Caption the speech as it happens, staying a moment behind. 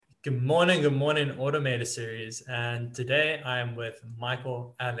Good morning, Automator Series. And today I am with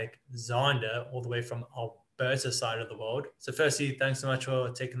Michael Alexander, all the way from Alberta side of the world. So, firstly, thanks so much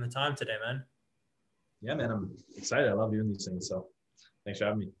for taking the time today, man. Yeah, man, I'm excited. I love doing these things. So thanks for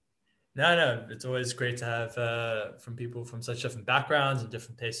having me. No, it's always great to have from people from such different backgrounds and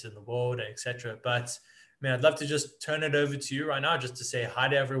different places in the world, etc. But man, I'd love to just turn it over to you right now, just to say hi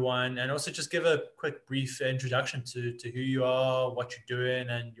to everyone, and also just give a quick, brief introduction to who you are, what you're doing,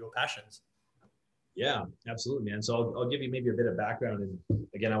 and your passions. Yeah, absolutely, man. So I'll give you maybe a bit of background. And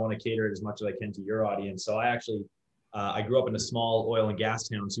again, I want to cater it as much as I can to your audience. So I grew up in a small oil and gas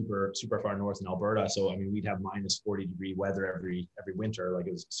town, super far north in Alberta. So I mean, we'd have minus 40-degree weather every winter. Like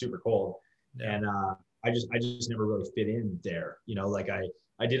it was super cold. Yeah. And I just never really fit in there. Like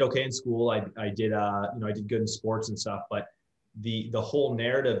I did okay in school. I did I did good in sports and stuff. But the whole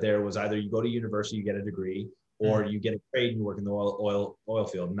narrative there was either you go to university, you get a degree, or you get a trade and you work in the oil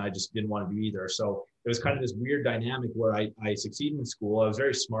field. And I just didn't want to do either. So it was kind of this weird dynamic where I succeeded in school. I was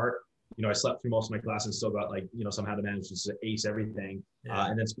very smart. I slept through most of my classes and still got somehow to manage to ace everything. Yeah.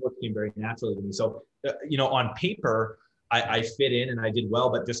 And then sports came very naturally to me. So, on paper, I fit in and I did well,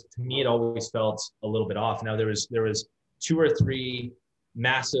 but just to me, it always felt a little bit off. Now there was two or three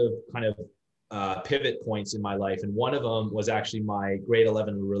massive kind of pivot points in my life. And one of them was actually my grade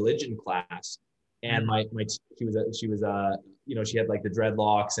 11 religion class. And my she was she had like the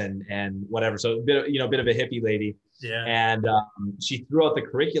dreadlocks and whatever, so a bit of a hippie lady. Yeah. And she threw out the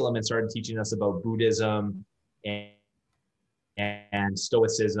curriculum and started teaching us about Buddhism and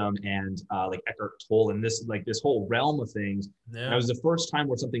Stoicism and like Eckhart Tolle and this whole realm of things. Yeah. And it was the first time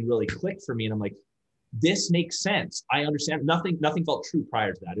where something really clicked for me, and I'm like, this makes sense. I understand. Nothing felt true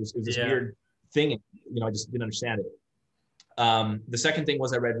prior to that. It was this weird thing. I just didn't understand it. The second thing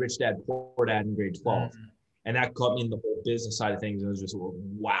was I read Rich Dad Poor Dad in grade 12. And that caught me in the whole business side of things. And it was just,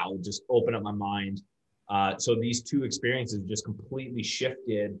 wow, just opened up my mind. So these two experiences just completely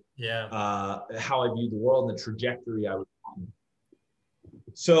shifted how I viewed the world and the trajectory I was on.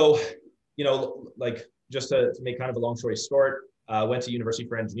 So, like just to make kind of a long story short, went to university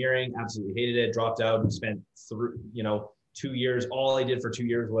for engineering, absolutely hated it, dropped out and spent 2 years. All I did for 2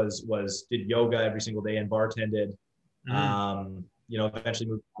 years was did yoga every single day and bartended. Eventually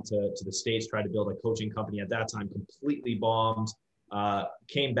moved on to the States, tried to build a coaching company at that time, completely bombed,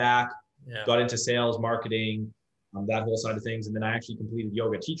 came back, got into sales, marketing, that whole side of things. And then I actually completed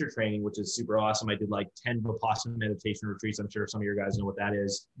yoga teacher training, which is super awesome. I did like 10 Vipassana meditation retreats. I'm sure some of your guys know what that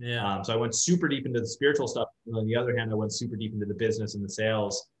is. So I went super deep into the spiritual stuff. And on the other hand, I went super deep into the business and the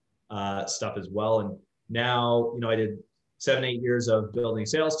sales stuff as well. And now, I did 7-8 years of building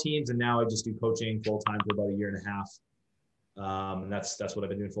sales teams. And now I just do coaching full time for about a year and a half. And that's what I've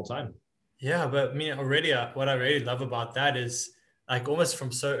been doing full time. Yeah, but what I really love about that is like almost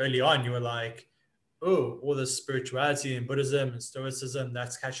from so early on, you were like, oh, all this spirituality and Buddhism and Stoicism,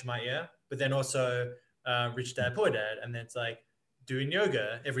 that's catching my ear. But then also Rich Dad Poor Dad, and then it's like doing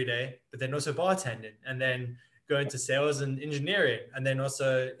yoga every day, but then also bartending, and then going to sales and engineering, and then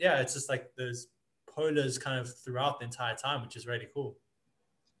also it's just like those polars kind of throughout the entire time, which is really cool.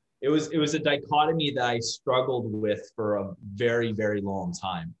 It was a dichotomy that I struggled with for a very, very long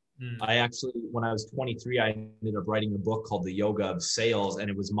time. I actually, when I was 23, I ended up writing a book called The Yoga of Sales, and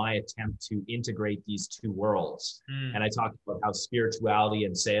it was my attempt to integrate these two worlds. And I talked about how spirituality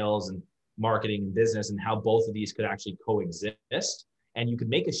and sales and marketing and business and how both of these could actually coexist, and you could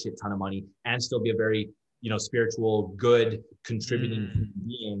make a shit ton of money and still be a very spiritual, good, contributing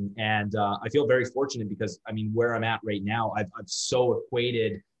being. And I feel very fortunate because I mean, where I'm at right now, I've so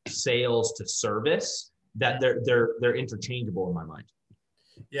equated sales to service that they're interchangeable in my mind.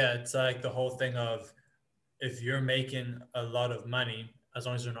 Yeah, it's like the whole thing of if you're making a lot of money, as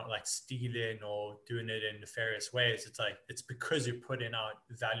long as you're not like stealing or doing it in nefarious ways, it's like it's because you're putting out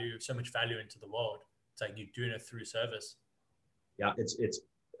so much value into the world. It's like you're doing it through service. Yeah, it's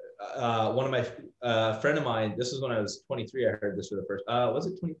one of my friend of mine. This is when I was 23. I heard this for the first. Was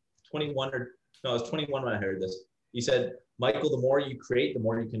it 21 or no? I was 21 when I heard this. He said, "Michael, the more you create, the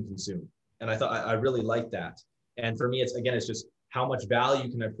more you can consume." And I thought I really liked that. And for me, it's just how much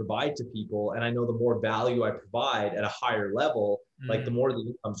value can I provide to people? And I know the more value I provide at a higher level, like the more the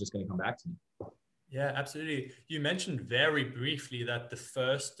income's just going to come back to me. Yeah, absolutely. You mentioned very briefly that the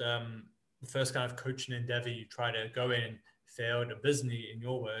first kind of coaching endeavor you try to go in failed abysmally, in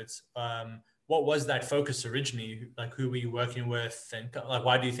your words. What was that focus originally? Like, who were you working with, and like,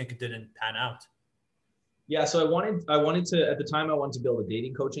 why do you think it didn't pan out? Yeah, so I wanted to, at the time, I wanted to build a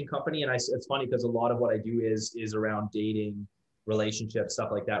dating coaching company. And it's funny because a lot of what I do is around dating, relationships, stuff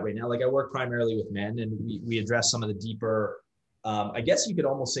like that right now. Like I work primarily with men, and we address some of the deeper I guess you could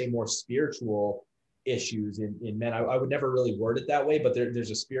almost say more spiritual issues in men. I would never really word it that way, but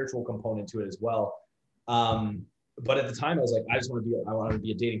there's a spiritual component to it as well. But at the time I was like, I wanted to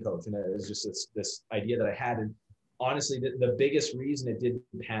be a dating coach. And it was just this idea that I had. And honestly, the biggest reason it didn't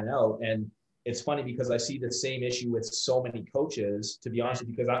pan out, and it's funny because I see the same issue with so many coaches, to be honest,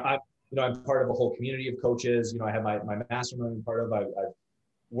 because I'm part of a whole community of coaches. I have my mastermind I'm part of.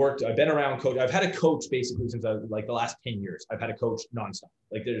 I've been around coach. I've had a coach basically since like the last 10 years. I've had a coach nonstop.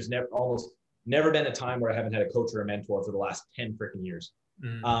 Like there's almost never been a time where I haven't had a coach or a mentor for the last 10 freaking years.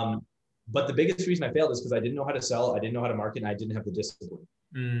 But the biggest reason I failed is because I didn't know how to sell, I didn't know how to market, and I didn't have the discipline.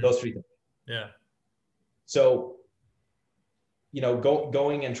 Those three things. Yeah. So,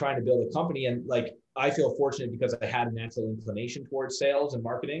 going and trying to build a company, and like, I feel fortunate because I had a natural inclination towards sales and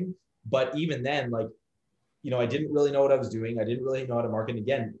marketing. But even then, like, I didn't really know what I was doing. I didn't really know how to market. And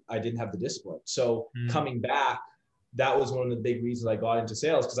again, I didn't have the discipline. So coming back, that was one of the big reasons I got into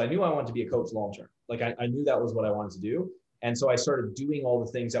sales, because I knew I wanted to be a coach long-term. Like I knew that was what I wanted to do. And so I started doing all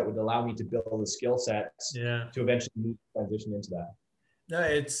the things that would allow me to build the skill sets to eventually transition into that. No,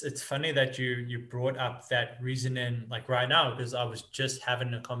 it's funny that you brought up that reasoning like right now, because I was just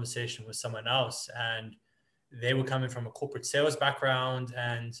having a conversation with someone else and they were coming from a corporate sales background,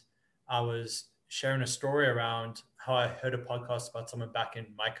 and I was sharing a story around how I heard a podcast about someone back in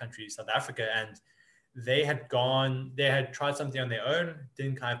my country, South Africa, and they had tried something on their own,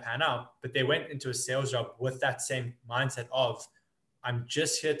 didn't kind of pan out, but they went into a sales job with that same mindset of, I'm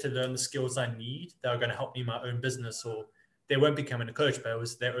just here to learn the skills I need that are going to help me in my own business. Or they weren't becoming a coach, but it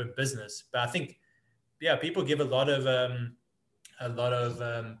was their own business. But I think, people give a lot of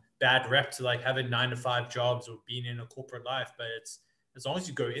bad rep to like having 9-to-5 jobs or being in a corporate life. But it's, as long as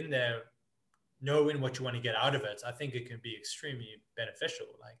you go in there knowing what you want to get out of it, I think it can be extremely beneficial.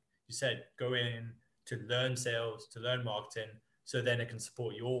 Like you said, go in to learn sales, to learn marketing, so then it can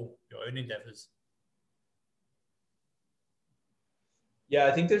support your own endeavors. Yeah,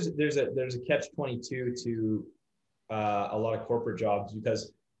 I think there's a catch-22 to a lot of corporate jobs,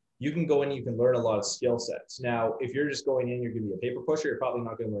 because you can go in and you can learn a lot of skill sets. Now, if you're just going in, you're going to be a paper pusher, you're probably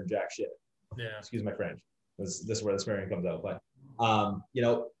not going to learn jack shit. Yeah. Excuse my French. This is where the swearing comes out. But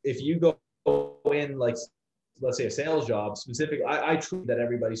if you go in, like, let's say a sales job specific, I truly that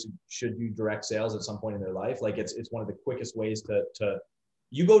everybody should do direct sales at some point in their life. Like it's one of the quickest ways to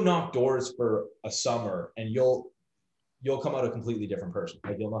you go knock doors for a summer and you'll come out a completely different person.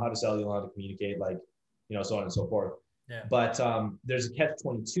 Like you'll know how to sell, you'll know how to communicate, like, so on and so forth. Yeah. But there's a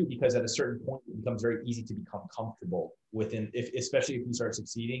catch-22, because at a certain point it becomes very easy to become comfortable especially if you start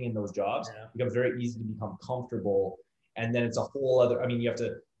succeeding in those jobs, it becomes very easy to become comfortable. And then it's a whole other, you have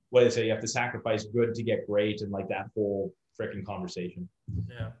to, what do they say? You have to sacrifice good to get great, and like that whole freaking conversation.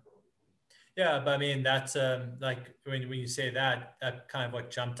 Yeah. But that's like when you say that kind of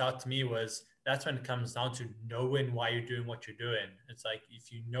what jumped out to me was, that's when it comes down to knowing why you're doing what you're doing. It's like,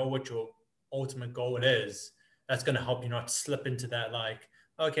 if you know what your ultimate goal is, that's going to help you not slip into that, like,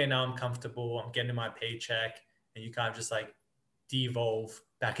 okay, now I'm comfortable, I'm getting my paycheck, and you kind of just like devolve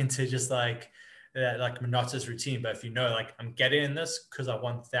back into just like that like monotonous routine. But if you know, like, I'm getting in this because I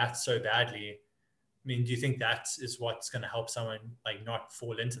want that so badly, do you think that is what's going to help someone like not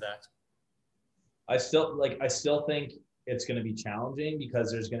fall into that? I still think it's going to be challenging,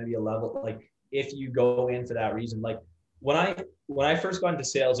 because there's going to be a level, like, if you go in for that reason. Like when I first got into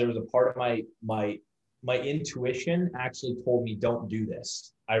sales, there was a part of my intuition actually told me, don't do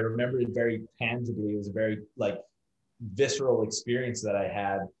this. I remember it very tangibly. It was a very like visceral experience that I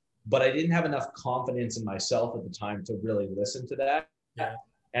had, but I didn't have enough confidence in myself at the time to really listen to that. Yeah.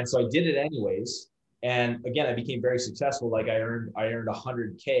 And so I did it anyways. And again, I became very successful. Like I earned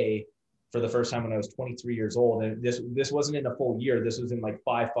 $100K for the first time when I was 23 years old. And this wasn't in a full year. This was in like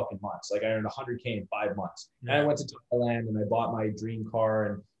 5 fucking months. Like I earned $100K in 5 months. Yeah. And I went to Thailand and I bought my dream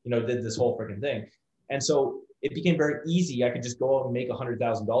car and, did this whole freaking thing. And so it became very easy. I could just go out and make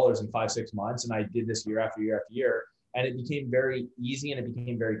 $100,000 in 5-6 months. And I did this year after year after year. And it became very easy and it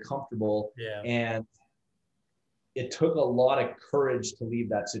became very comfortable. Yeah. And it took a lot of courage to leave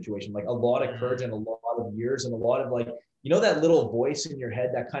that situation, like a lot of courage and a lot of years and a lot of like, that little voice in your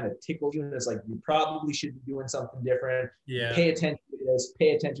head that kind of tickles you. And it's like, you probably should be doing something different. Yeah. Pay attention to this,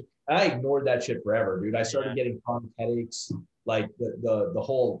 pay attention. And I ignored that shit forever, dude. I started getting chronic headaches, like the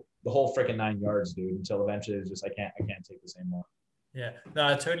whole freaking 9 yards, dude, until eventually it was just, I can't take this anymore. Yeah, no,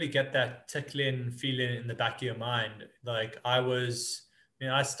 I totally get that tickling feeling in the back of your mind. Like I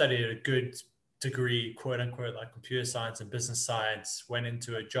studied a good degree, quote unquote, like computer science and business science, went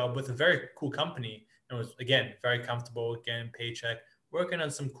into a job with a very cool company and was, again, very comfortable, getting paycheck, working on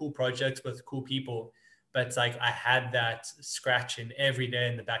some cool projects with cool people. but it's like I had that scratching every day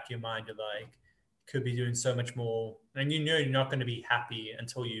in the back of your mind. You're like, could be doing so much more. And you know you're not going to be happy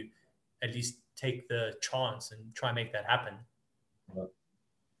until you at least take the chance and try and make that happen.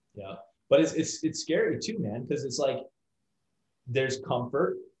 Yeah. But it's scary too, man, because it's like there's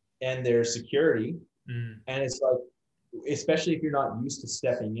comfort and there's security. And it's like, especially if you're not used to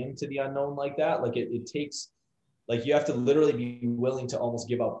stepping into the unknown like that, like it takes, like you have to literally be willing to almost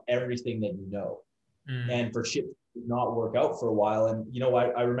give up everything that you know. And for shit to not work out for a while. And, you know,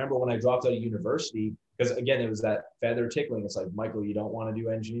 I remember when I dropped out of university, because again, it was that feather tickling. It's like, Michael, you don't want to do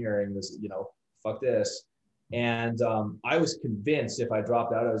engineering. This, you know, fuck this. And I was convinced if I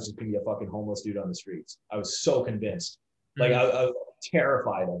dropped out, I was just going to be a fucking homeless dude on the streets. I was so convinced. Like I was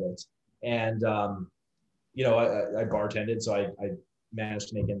terrified of it. And, you know, I bartended, so I managed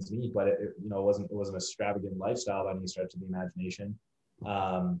to make ends meet, but it you know, it wasn't an extravagant lifestyle by any stretch of the imagination.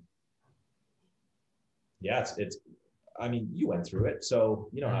 Yeah, it's, I mean, you went through it, so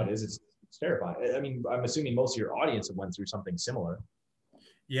you know how it is. It's terrifying. I mean, I'm assuming most of your audience have went through something similar.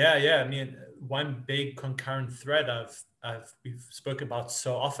 Yeah. I mean, one big concurrent thread we've spoken about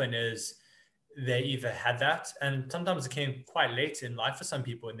so often is they either had that, and sometimes it came quite late in life for some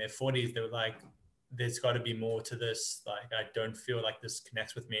people in their 40s. They were like, there's got to be more to this. Like, I don't feel like this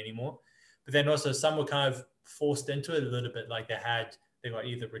connects with me anymore. But then also some were kind of forced into it a little bit. Like they got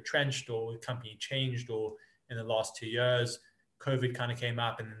either retrenched or the company changed, or in the last 2 years, COVID kind of came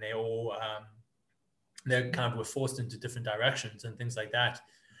up and then they kind of were forced into different directions and things like that.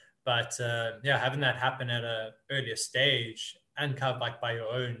 But yeah, having that happen at an earlier stage and kind of like by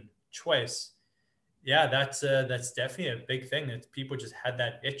your own choice, yeah, that's definitely a big thing. It's people just had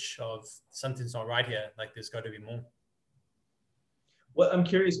that itch of something's not right here. Like there's got to be more. Well, I'm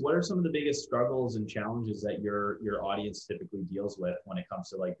curious, what are some of the biggest struggles and challenges that your audience typically deals with when it comes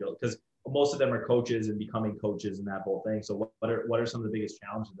to like build? Because most of them are coaches and becoming coaches and that whole thing. So what are some of the biggest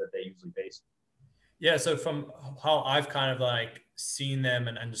challenges that they usually face? Yeah, so from how I've kind of like seen them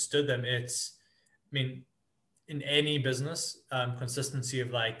and understood them, it's, I mean, in any business, consistency of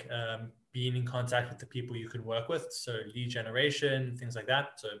like being in contact with the people you can work with. So lead generation, things like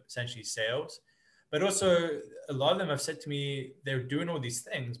that. So essentially sales. But also a lot of them have said to me, they're doing all these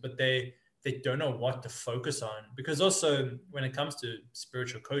things, but they don't know what to focus on. Because also when it comes to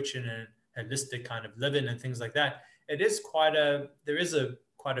spiritual coaching and holistic kind of living and things like that, there is quite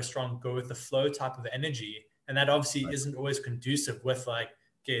a strong go with the flow type of energy. And that obviously isn't always conducive with like,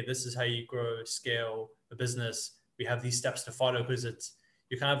 okay, this is how you grow, scale a business. We have these steps to follow, because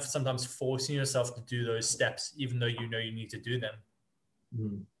you're kind of sometimes forcing yourself to do those steps, even though you know you need to do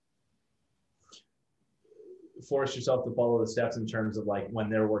them. Force yourself to follow the steps in terms of like when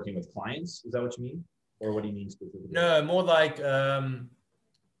they're working with clients. Is that what you mean? Or what do you mean specifically? No, more like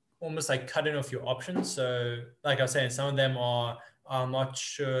almost like cutting off your options. So like I was saying, some of them I'm not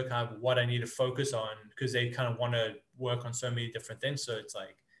sure kind of what I need to focus on, because they kind of want to work on so many different things. So it's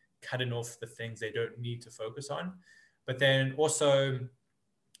like cutting off the things they don't need to focus on. But then also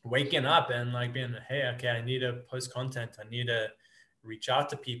waking up and like being, hey, okay, I need to post content. I need to reach out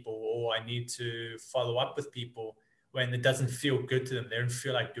to people, or I need to follow up with people when it doesn't feel good to them. They don't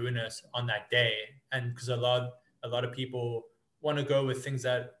feel like doing this on that day. And because a lot of people want to go with things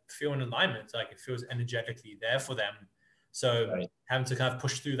that feel in alignment, like it feels energetically there for them. So having to kind of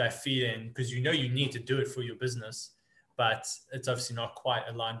push through that feeling, because you know you need to do it for your business, but it's obviously not quite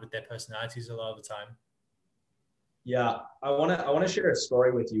aligned with their personalities a lot of the time. Yeah, I want to share a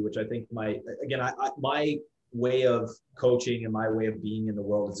story with you, which I think my way of coaching and my way of being in the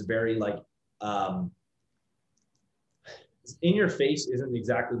world is very like in your face isn't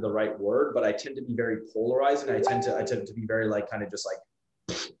exactly the right word, but I tend to be very polarized, and I tend to be very like kind of just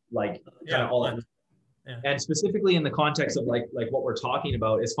like kind of all that. Yeah. And specifically in the context of like what we're talking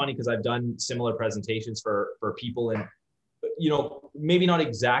about, it's funny because I've done similar presentations for people, and you know, maybe not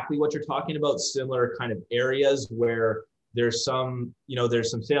exactly what you're talking about, similar kind of areas where there's some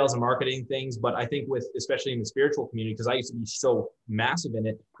sales and marketing things, but I think especially in the spiritual community, because I used to be so massive in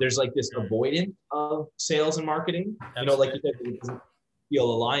it, there's like this avoidance of sales and marketing. Absolutely. You know, like you said, it doesn't feel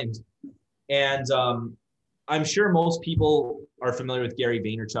aligned. And I'm sure most people are familiar with Gary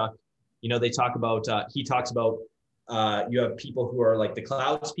Vaynerchuk. You know, he talks about you have people who are like the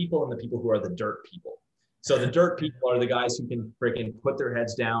clouds people and the people who are the dirt people. So the dirt people are the guys who can freaking put their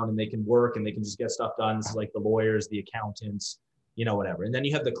heads down and they can work and they can just get stuff done. This is like the lawyers, the accountants, you know, whatever. And then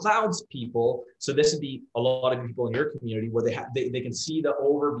you have the clouds people. So this would be a lot of people in your community where they can see the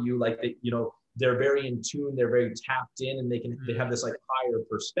overview, like they're very in tune, they're very tapped in, and they have this like higher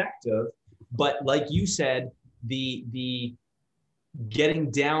perspective. But like you said, the getting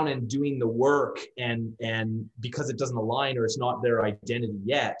down and doing the work, and because it doesn't align or it's not their identity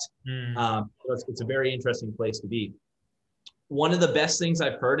yet, it's a very interesting place to be. One of the best things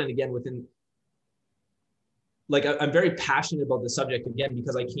I've heard, and again, I'm very passionate about the subject, again,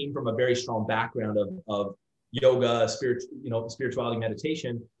 because I came from a very strong background of yoga, spirituality,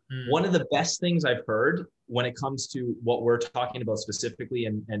 meditation. One of the best things I've heard when it comes to what we're talking about specifically,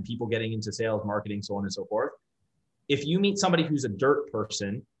 and people getting into sales, marketing, so on and so forth, if you meet somebody who's a dirt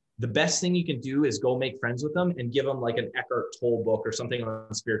person, the best thing you can do is go make friends with them and give them like an Eckhart Tolle book or something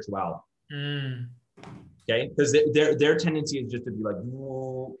on spirituality. Okay, because their tendency is just to be like,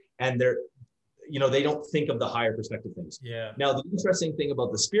 whoa, and they don't think of the higher perspective things. Yeah. Now, the interesting thing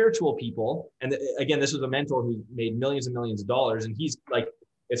about the spiritual people, and again, this was a mentor who made millions and millions of dollars, and he's like,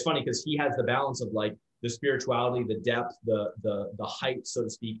 it's funny because he has the balance of like the spirituality, the depth, the height, so to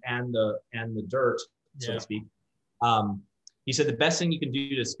speak, and the dirt, so to speak. He said the best thing you can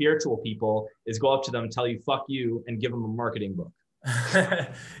do to spiritual people is go up to them, tell you "fuck you," and give them a marketing book.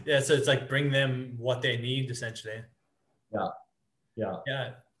 Yeah, so it's like bring them what they need, essentially. Yeah.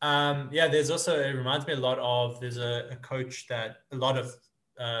 There's also, it reminds me a lot of, there's a coach that a lot of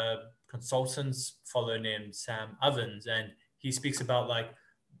consultants follow named Sam Ovens, and he speaks about like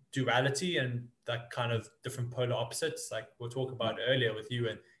duality and that kind of different polar opposites, like we'll talk about earlier with you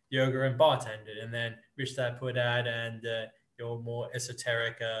and yoga and bartender, and then Rich Dad Poor Dad and your more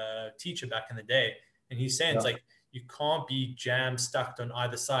esoteric teacher back in the day. And he's saying it's like you can't be jam stuck on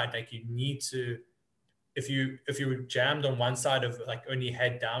either side. Like you need to, if you were jammed on one side of like only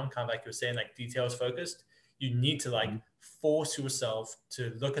head down, kind of like you were saying, like details focused, you need to like force yourself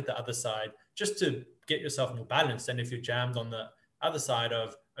to look at the other side just to get yourself more balanced. And if you're jammed on the other side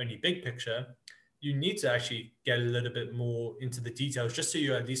of only big picture, you need to actually get a little bit more into the details just so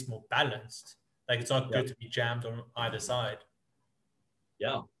you're at least more balanced. Like it's not good to be jammed on either side.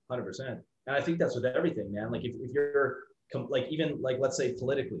 Yeah, 100%. And I think that's with everything, man. Like if you're like, even like, let's say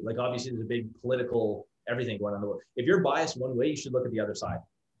politically, like obviously there's a big political everything going on in the world. If you're biased one way, you should look at the other side.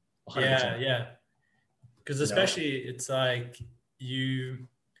 100%. Yeah. Because especially it's like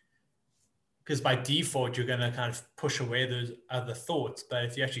because by default, you're going to kind of push away those other thoughts. But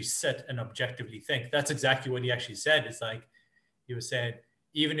if you actually sit and objectively think, that's exactly what he actually said. It's like he was saying,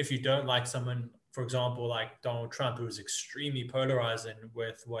 even if you don't like someone, for example, like Donald Trump, who was extremely polarizing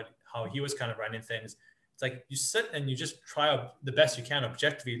with how he was kind of running things. It's like you sit and you just try the best you can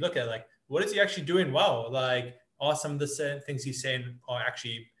objectively look at, like, what is he actually doing well? Like, are some of the things he's saying are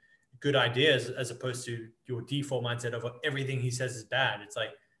actually good ideas, as opposed to your default mindset of everything he says is bad? It's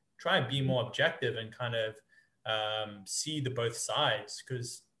like, try and be more objective and kind of see the both sides,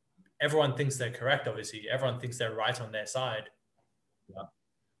 because everyone thinks they're correct. Obviously, everyone thinks they're right on their side.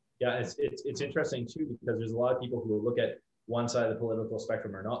 Yeah, it's interesting too, because there's a lot of people who will look at one side of the political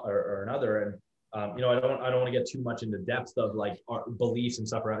spectrum or another, and I don't want to get too much into depth of like our beliefs and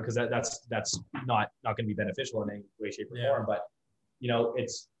stuff around, because that's not going to be beneficial in any way, shape, or form. But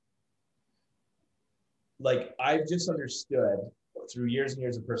it's like, I've just understood through years and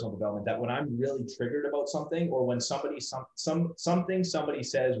years of personal development that when I'm really triggered about something, or when something somebody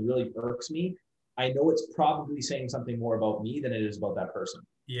says really irks me, I know it's probably saying something more about me than it is about that person.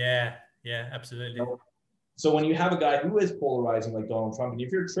 Yeah, absolutely. So when you have a guy who is polarizing like Donald Trump, and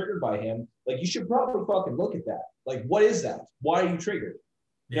if you're triggered by him, like, you should probably fucking look at that. Like, what is that? Why are you triggered?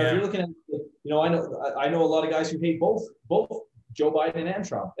 If you're looking at, I know a lot of guys who hate both Joe Biden and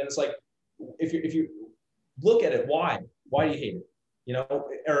Trump, and it's like, if you look at it, why do you hate it?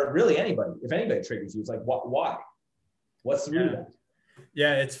 Or really anybody. If anybody triggers you, it's like, why? What's the root of that?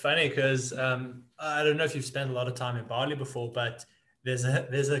 Yeah, it's funny because I don't know if you've spent a lot of time in Bali before, but there's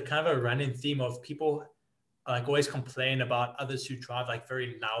a kind of a running theme of people like always complain about others who drive like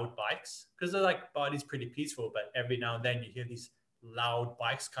very loud bikes, because they're like, Bali's pretty peaceful, but every now and then you hear these loud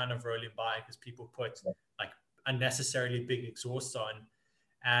bikes kind of rolling by because people put like unnecessarily big exhausts on.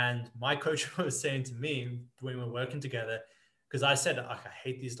 And my coach was saying to me when we were working together, because I said, I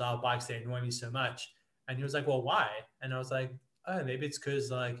hate these loud bikes, they annoy me so much. And he was like, well, why? And I was like, oh, maybe it's because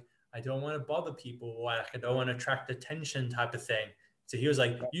like I don't want to bother people, or like I don't want to attract attention type of thing. So he was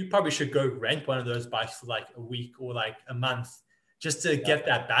like, you probably should go rent one of those bikes for like a week or like a month just to get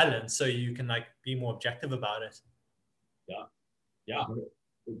that balance, so you can like be more objective about it. Yeah.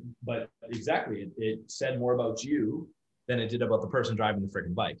 But exactly, it said more about you than it did about the person driving the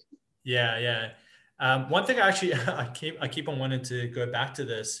freaking bike. Yeah. One thing I keep on wanting to go back to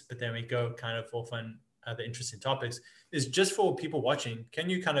this, but then we go kind of off on other interesting topics, is just for people watching. Can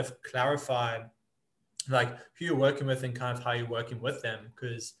you kind of clarify like who you're working with and kind of how you're working with them?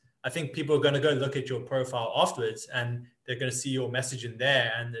 Because I think people are going to go look at your profile afterwards and they're going to see your message in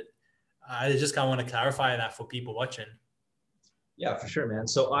there. And I just kind of want to clarify that for people watching. Yeah, for sure, man.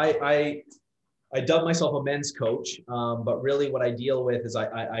 So I dub myself a men's coach, but really what I deal with is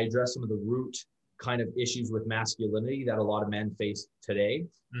I address some of the root kind of issues with masculinity that a lot of men face today.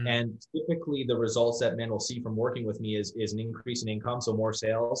 And typically the results that men will see from working with me is an increase in income, so more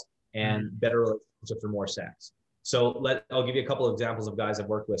sales and better relationships or more sex. So I'll give you a couple of examples of guys I've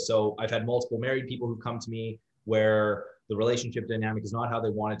worked with. So I've had multiple married people who come to me where the relationship dynamic is not how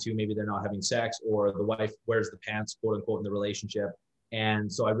they want it to. Maybe they're not having sex, or the wife wears the pants, quote unquote, in the relationship.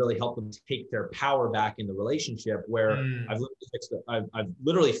 And so I really help them take their power back in the relationship, where I've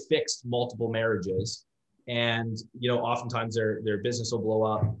literally fixed multiple marriages. And, oftentimes their business will blow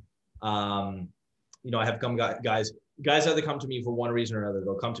up. I have come guys either come to me for one reason or another.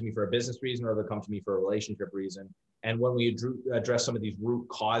 They'll come to me for a business reason, or they'll come to me for a relationship reason. And when we address some of these root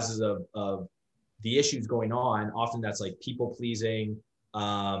causes of the issues going on, often that's like people pleasing,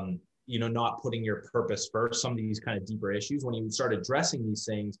 not putting your purpose first, some of these kind of deeper issues. When you start addressing these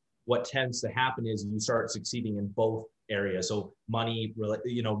things, what tends to happen is you start succeeding in both areas. So money,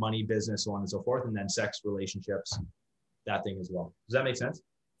 money, business, so on and so forth, and then sex, relationships, that thing as well. Does that make sense?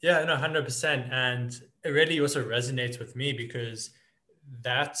 Yeah, no, 100%. And it really also resonates with me, because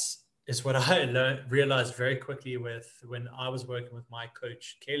is what I realized very quickly when I was working with my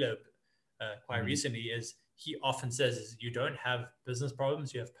coach, Caleb, quite recently, is he often says is you don't have business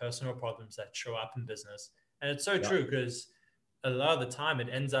problems, you have personal problems that show up in business. And it's so true, because a lot of the time it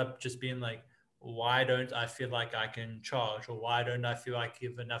ends up just being like, why don't I feel like I can charge, or why don't I feel like I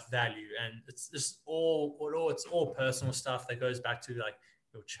give enough value? And it's just it's all personal stuff that goes back to like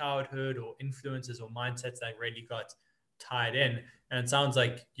your childhood or influences or mindsets that really got tied in. And it sounds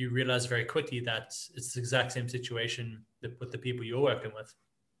like you realize very quickly that it's the exact same situation with the people you're working with.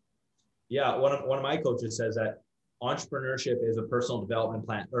 Yeah, one of my coaches says that entrepreneurship is a personal development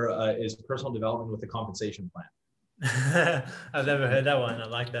plan, or is personal development with a compensation plan. I've never heard that one. I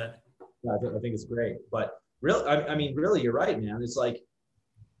like that. Yeah, I think it's great. But really, you're right, man. It's like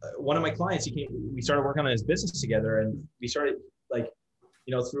one of my clients, we started working on his business together, and we started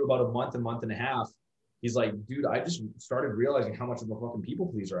through about a month and a half, he's like, dude, I just started realizing how much of a fucking people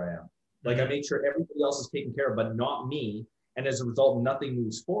pleaser I am. Like I make sure everybody else is taken care of, but not me. And as a result, nothing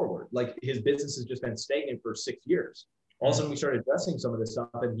moves forward. Like his business has just been stagnant for 6 years. All of a sudden we started addressing some of this stuff,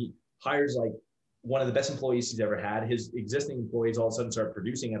 and he hires like one of the best employees he's ever had. His existing employees all of a sudden start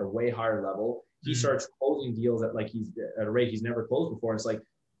producing at a way higher level. He starts closing deals at he's at a rate he's never closed before. And it's like,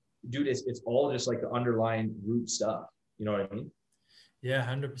 dude, it's all just like the underlying root stuff. You know what I mean? Yeah,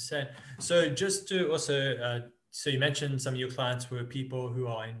 100%. So just to also, so you mentioned some of your clients were people who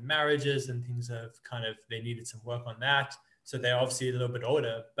are in marriages and things they needed some work on that. So they're obviously a little bit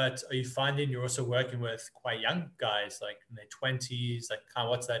older, but are you finding you're also working with quite young guys, like in their 20s, like kind of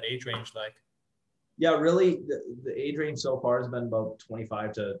what's that age range like? Yeah, really the age range so far has been about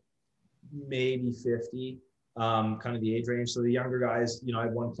 25 to maybe 50, kind of the age range. So the younger guys, I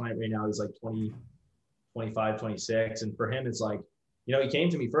have one client right now, he's like 20, 25, 26. And for him, it's like, he came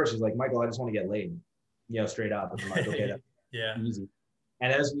to me first. He's like, Michael, I just want to get laid, straight up. And I'm like, okay, that's easy.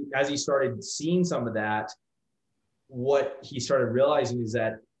 And as he started seeing some of that, what he started realizing is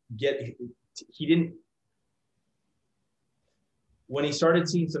that when he started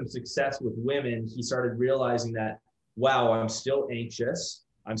seeing some success with women, he started realizing that, wow, I'm still anxious.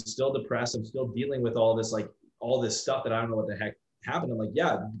 I'm still depressed. I'm still dealing with all this stuff that I don't know what the heck happened. I'm like,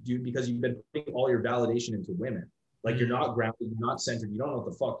 yeah, dude, because you've been putting all your validation into women. Like you're not grounded, you're not centered. You don't know what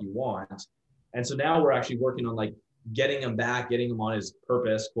the fuck you want. And so now we're actually working on like getting him back, getting him on his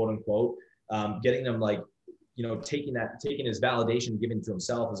purpose, quote unquote, getting them like, taking his validation, giving it to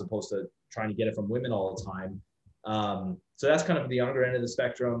himself, as opposed to trying to get it from women all the time. So that's kind of the younger end of the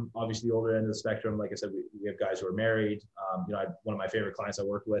spectrum. Obviously, the older end of the spectrum, like I said, we have guys who are married. One of my favorite clients I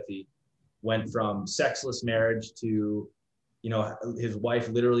worked with, he went from sexless marriage to, his wife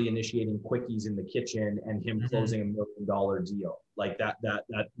literally initiating quickies in the kitchen and him closing $1 million deal, like that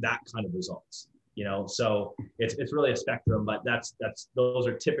kind of results. So it's really a spectrum, but those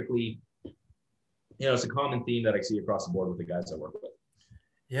are typically, it's a common theme that I see across the board with the guys I work with.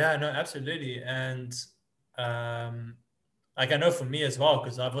 Yeah, no, absolutely. And I know for me as well,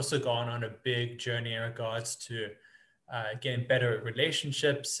 because I've also gone on a big journey in regards to getting better at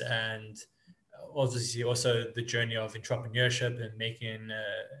relationships, and obviously also the journey of entrepreneurship and making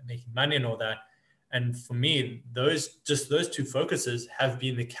money and all that. And for me, those two focuses have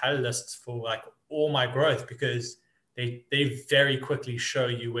been the catalysts for like all my growth, because they very quickly show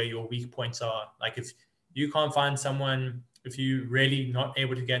you where your weak points are. Like if you can't find someone, if you really not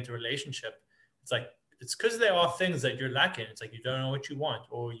able to get into a relationship, it's like it's because there are things that you're lacking. It's like you don't know what you want,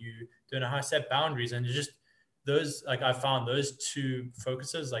 or you don't know how to set boundaries. And it's just those, like I found those two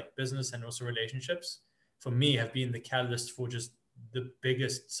focuses, like business and also relationships, for me have been the catalyst for just the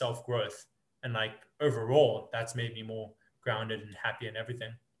biggest self-growth. And like overall, that's made me more grounded and happy and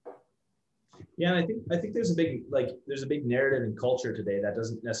everything. Yeah, and I think there's a big narrative in culture today that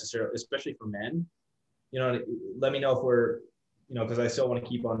doesn't necessarily, especially for men, let me know if we're, because I still want to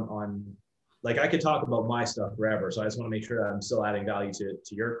keep on, like I could talk about my stuff forever. So I just want to make sure that I'm still adding value to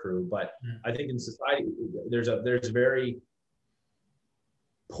your crew. But I think in society, there's a very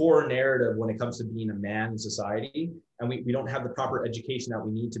poor narrative when it comes to being a man in society. And we don't have the proper education that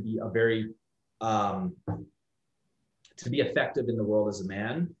we need to be to be effective in the world as a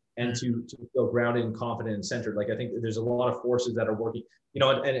man, and to feel grounded and confident and centered. Like I think there's a lot of forces that are working,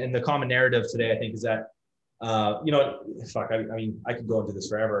 and the common narrative today, I think, is that, I mean, I could go into this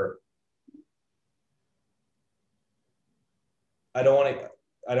forever. I don't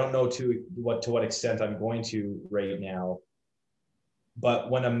know to what extent I'm going to right now,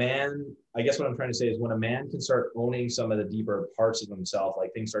 but when a man, I guess what I'm trying to say is when a man can start owning some of the deeper parts of himself,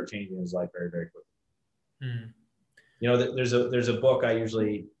 like things start changing in his life very, very quickly. There's a book I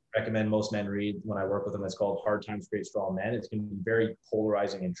usually recommend most men read when I work with them. It's called Hard Times Create Strong Men. It's going to be very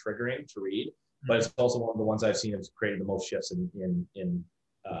polarizing and triggering to read, but it's also one of the ones I've seen has created the most shifts in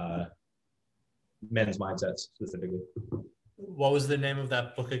men's mindsets specifically. What was the name of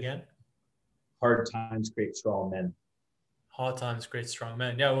that book again? Hard Times Create Strong Men. Hard Times Create Strong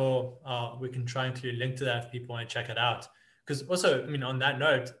Men. Yeah, well, we can try and include a link to that if people want to check it out. Because also, I mean, on that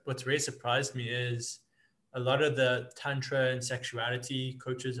note, what's really surprised me is a lot of the Tantra and sexuality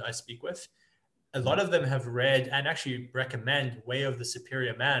coaches I speak with, a lot of them have read and actually recommend Way of the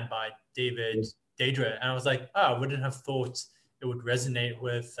Superior Man by David Deidre. And I was like, I wouldn't have thought it would resonate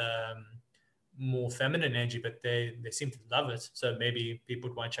with more feminine energy, but they seem to love it. So maybe people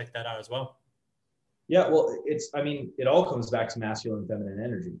would want to check that out as well. Yeah, well, it all comes back to masculine and feminine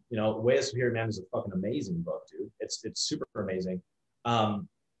energy. Way of Superior Man is a fucking amazing book, dude. It's super amazing. I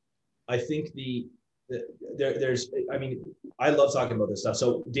think I love talking about this stuff.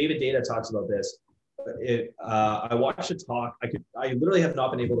 So David Data talks about this. I watched a talk. I literally have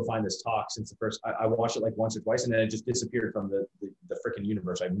not been able to find this talk since the first. I watched it like once or twice, and then it just disappeared from the freaking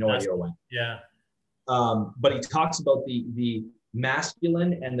universe. I have no idea when. Yeah. But he talks about the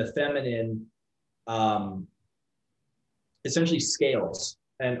masculine and the feminine, essentially scales,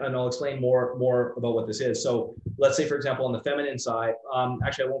 and I'll explain more about what this is. So let's say, for example, on the feminine side,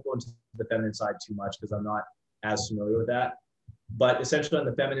 actually, I won't go into the feminine side too much because I'm not as familiar with that. But essentially on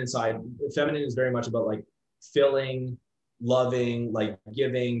the feminine side, feminine is very much about like filling, loving, like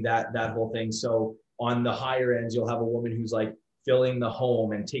giving, that whole thing. So on the higher ends, you'll have a woman who's like filling the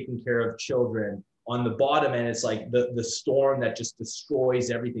home and taking care of children. On the bottom end, it's like the storm that just destroys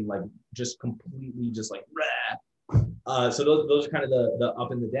everything, like just completely just like, so those are kind of the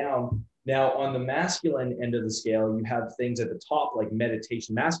up and the down. Now, on the masculine end of the scale, you have things at the top like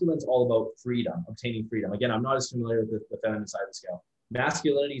meditation. Masculine's all about freedom, obtaining freedom. Again, I'm not as familiar with the feminine side of the scale.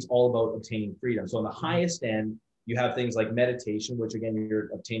 Masculinity is all about obtaining freedom. So on the highest end, you have things like meditation, which again, you're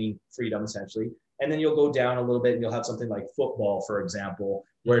obtaining freedom essentially. And then you'll go down a little bit and you'll have something like football, for example,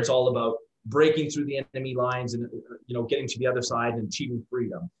 where it's all about breaking through the enemy lines and getting to the other side and achieving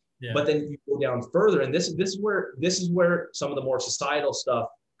freedom. Yeah. But then you go down further, and this is where some of the more societal stuff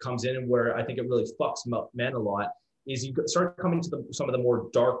comes in, and where I think it really fucks men a lot, is you start coming to some of the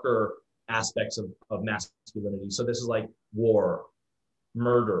more darker aspects of masculinity. So this is like war,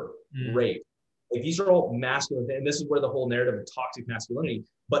 murder, rape. Like these are all masculine, and this is where the whole narrative of toxic masculinity.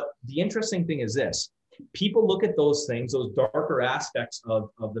 But the interesting thing is this: people look at those things, those darker aspects of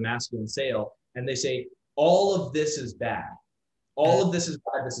the masculine scale, and they say, all of this is bad. All of this is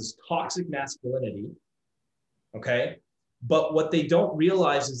bad. This is toxic masculinity. Okay. But what they don't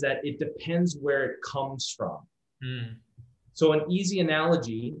realize is that it depends where it comes from. So an easy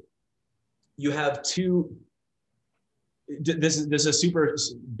analogy, you have this is a super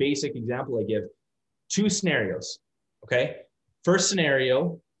basic example I give, two scenarios. Okay. First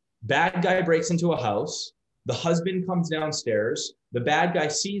scenario, bad guy breaks into a house. The husband comes downstairs. The bad guy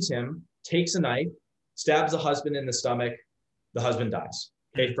sees him, takes a knife, stabs the husband in the stomach. The husband dies.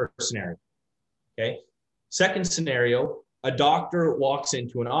 Okay, first scenario. Okay. Second scenario, a doctor walks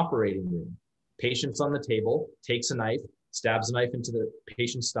into an operating room. Patient's on the table, takes a knife, stabs a knife into the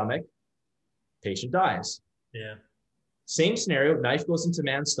patient's stomach. Patient dies. Yeah. Same scenario, knife goes into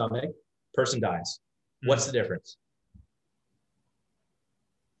man's stomach, person dies. What's the difference?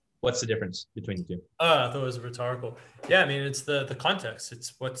 What's the difference between the two? I thought it was rhetorical. Yeah, I mean, it's the context.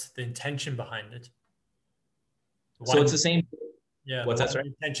 It's what's the intention behind it. So it's the same. Yeah. What's that, sorry?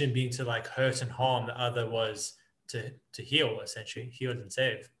 Intention being to like hurt and harm. The other was to heal, essentially, heal and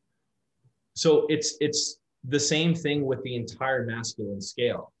save. So it's the same thing with the entire masculine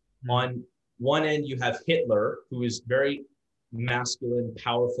scale. On one end, you have Hitler, who is very masculine,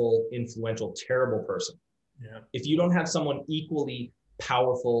 powerful, influential, terrible person. Yeah. If you don't have someone equally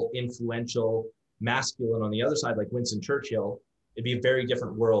powerful, influential, masculine on the other side, like Winston Churchill, it'd be a very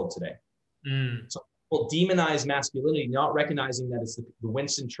different world today. So people demonize masculinity, not recognizing that it's the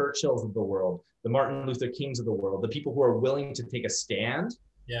Winston Churchills of the world, the Martin Luther Kings of the world, the people who are willing to take a stand,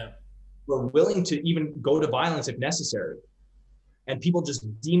 who are willing to even go to violence if necessary. And people just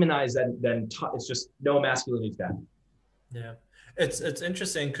demonize that. Then it's just, no, masculinity is bad. Yeah, it's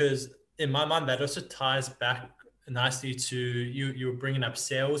interesting because in my mind that also ties back nicely to you were bringing up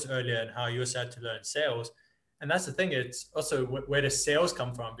sales earlier and how you also had to learn sales. And that's the thing, it's also where does sales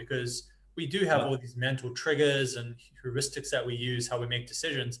come from? Because we do have all these mental triggers and heuristics that we use, how we make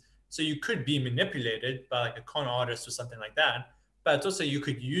decisions. So you could be manipulated by like a con artist or something like that, but it's also you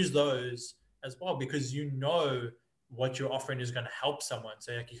could use those as well because you know what you're offering is going to help someone.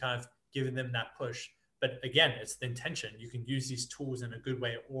 So like you kind of giving them that push. But again, it's the intention. You can use these tools in a good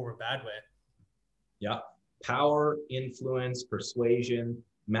way or a bad way. Yeah. Power, influence, persuasion,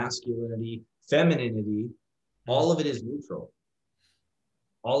 masculinity, femininity, all of it is neutral.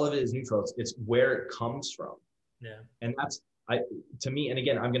 All of it is neutral. It's where it comes from. Yeah. And that's, to me, and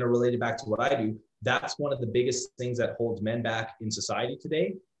again, I'm going to relate it back to what I do. That's one of the biggest things that holds men back in society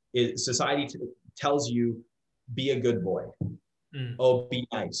today. Is society tells you, be a good boy. Oh, be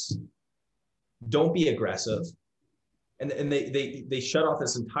nice. Don't be aggressive. And they shut off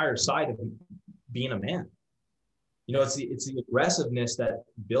this entire side of being a man. You know, it's the aggressiveness that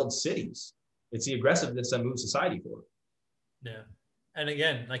builds cities. It's the aggressiveness that moves society forward. Yeah. And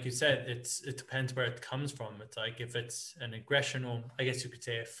again, like you said, it depends where it comes from. It's like if it's an aggression, or I guess you could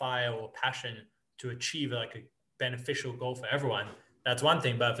say a fire or passion to achieve like a beneficial goal for everyone, that's one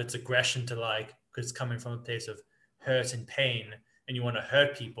thing. But if it's aggression to like, because it's coming from a place of hurt and pain and you want to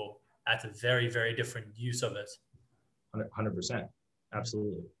hurt people, that's a very, very different use of it. 100%.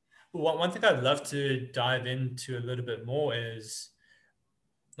 Absolutely. Well, one thing I'd love to dive into a little bit more is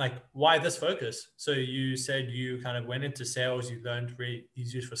like, why this focus? So you said you kind of went into sales, you learned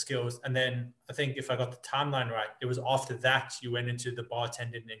these useful skills. And then I think if I got the timeline right, it was after that you went into the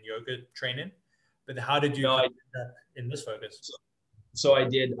bartending and yoga training. But how did you end up in this focus? So I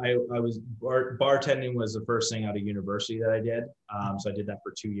did, I was, bartending was the first thing out of university that I did. So I did that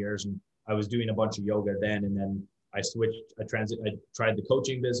for 2 years and I was doing a bunch of yoga then. And then I switched, I tried the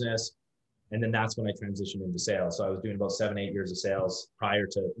coaching business. And then that's when I transitioned into sales. So I was doing about 7-8 years of sales prior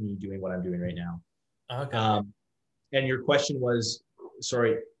to me doing what I'm doing right now. Okay. And your question was,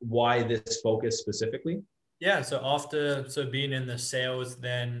 sorry, why this focus specifically? Yeah. So being in the sales,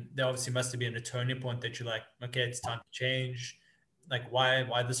 then there obviously must have been a turning point that you're like, okay, it's time to change. Like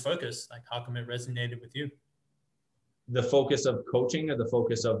why this focus? Like how come it resonated with you? The focus of coaching or the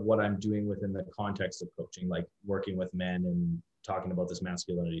focus of what I'm doing within the context of coaching, like working with men and talking about this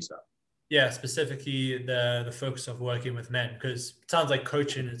masculinity stuff? Yeah, specifically the focus of working with men, because it sounds like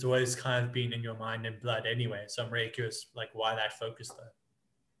coaching has always kind of been in your mind and blood anyway. So I'm really curious, like why that focus though?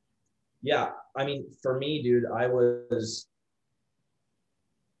 Yeah, I mean, for me, dude, I was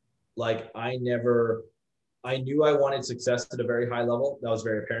like, I knew I wanted success at a very high level. That was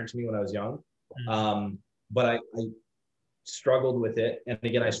very apparent to me when I was young. But I struggled with it. And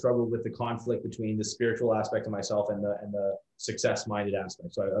again, I struggled with the conflict between the spiritual aspect of myself and the success-minded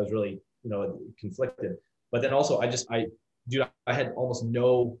aspect. So I was really, conflicted. But then also I had almost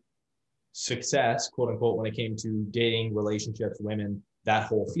no success, quote unquote, when it came to dating, relationships, women, that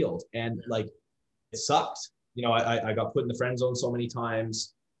whole field. And like, it sucked. I got put in the friend zone so many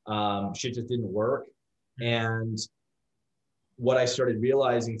times. Shit just didn't work. And what I started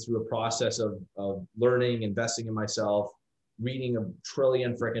realizing through a process of learning, investing in myself, reading a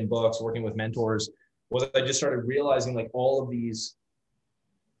trillion freaking books, working with mentors, was I just started realizing like all of these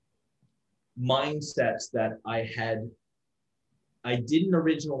mindsets that I didn't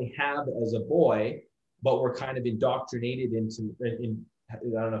originally have as a boy, but were kind of indoctrinated into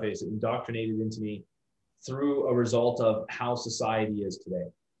me through a result of how society is today.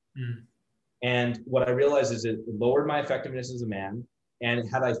 And what I realized is it lowered my effectiveness as a man. And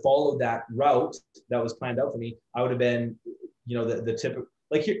had I followed that route that was planned out for me, I would have been, the typical,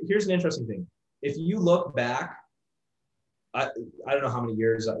 like here's an interesting thing. If you look back, I don't know how many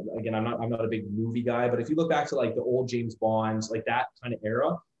years, again, I'm not a big movie guy, but if you look back to like the old James Bonds, like that kind of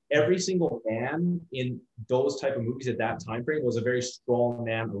era, every single man in those type of movies at that time frame was a very strong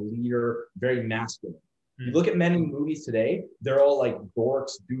man, a leader, very masculine. You look at men in movies today, they're all like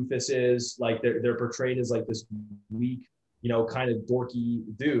dorks, doofuses, like they're portrayed as like this weak, kind of dorky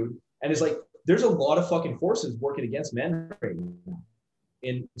dude. And it's like, there's a lot of fucking forces working against men right now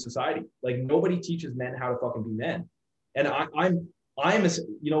in society. Like nobody teaches men how to fucking be men. And I'm,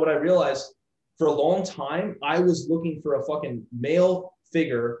 what I realized for a long time, I was looking for a fucking male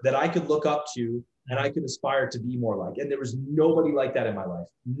figure that I could look up to and I could aspire to be more like. And there was nobody like that in my life.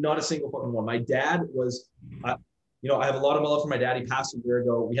 Not a single fucking one. My dad was, I have a lot of love for my dad. He passed a year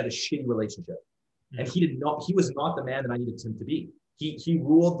ago. We had a shitty relationship. And he was not the man that I needed him to be. He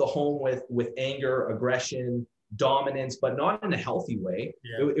ruled the home with anger, aggression, dominance, but not in a healthy way.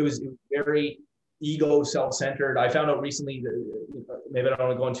 Yeah. It was very ego, self-centered. I found out recently that, maybe I don't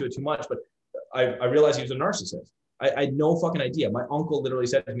want to go into it too much, but I realized he was a narcissist. I had no fucking idea. My uncle literally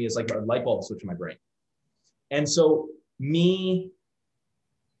said to me, it's like a light bulb switch in my brain. And so me,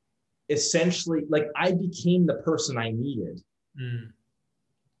 essentially, like I became the person I needed.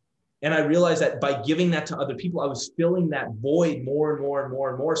 And I realized that by giving that to other people, I was filling that void more and more and more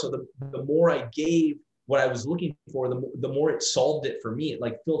and more. So the more I gave what I was looking for, the more it solved it for me. It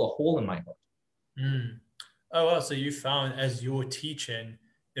like filled a hole in my heart. Oh, well, so you found as you're teaching,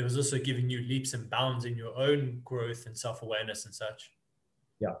 it was also giving you leaps and bounds in your own growth and self-awareness and such.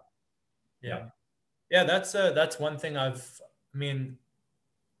 Yeah. That's one thing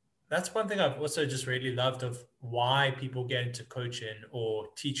that's one thing I've also just really loved of why people get into coaching or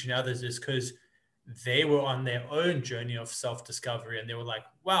teaching others is because they were on their own journey of self-discovery and they were like,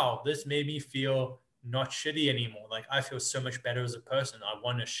 wow, this made me feel not shitty anymore. Like I feel so much better as a person. I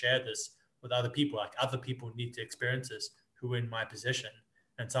want to share this with other people. Like other people need to experience this who are in my position.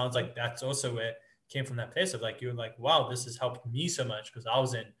 And it sounds like that's also where it came from, that place of like, you're like, wow, this has helped me so much because I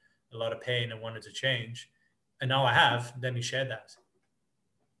was in a lot of pain and wanted to change. And now I have, then you share that.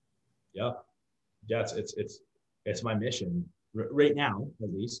 Yeah. It's my mission right now,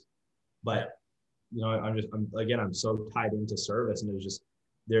 at least. But, I'm so tied into service, and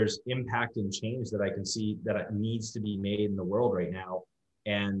there's impact and change that I can see that it needs to be made in the world right now.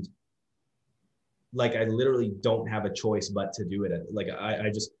 And like, I literally don't have a choice but to do it. Like, I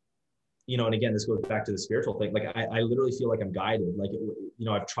just, and again, this goes back to the spiritual thing. Like, I literally feel like I'm guided. Like,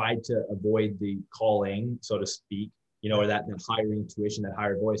 I've tried to avoid the calling, so to speak, or that higher intuition, that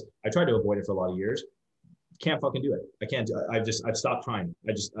higher voice. I tried to avoid it for a lot of years. Can't fucking do it. I can't. I've stopped trying.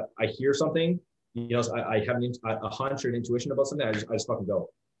 I hear something, I have a hunch or an intuition about something. I just fucking go.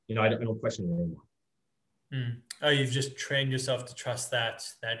 I don't question it anymore. Oh, you've just trained yourself to trust that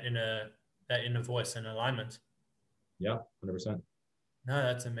inner voice and alignment. Yeah, 100%. No,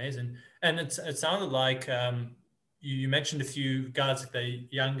 that's amazing. And it sounded like you mentioned a few guys, like the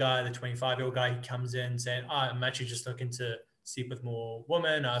young guy, the 25-year-old guy, he comes in saying, I'm actually just looking to sleep with more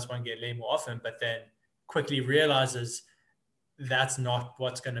women. I just want to get laid more often, but then quickly realizes that's not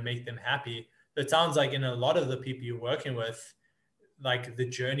what's going to make them happy. But it sounds like in a lot of the people you're working with, like the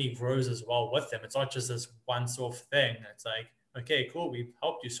journey grows as well with them. It's not just this once-off thing. It's like, okay, cool, we've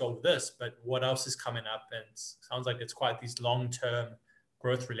helped you solve this, but what else is coming up? And it sounds like it's quite these long-term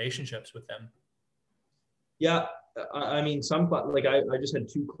growth relationships with them. Yeah. I mean, I just had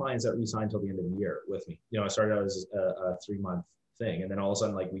 2 clients that re-signed till the end of the year with me. I started out as a 3-month thing. And then all of a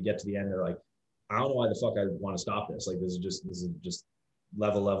sudden, like we get to the end, they're like, I don't know why the fuck I want to stop this. Like, this is just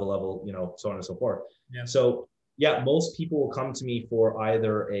level, so on and so forth. Yeah. So yeah, most people will come to me for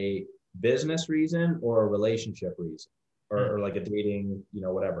either a business reason or a relationship reason or like a dating,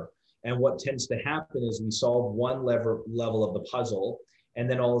 whatever. And what tends to happen is we solve one level of the puzzle. And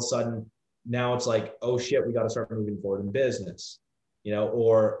then all of a sudden, now it's like, oh shit, we got to start moving forward in business,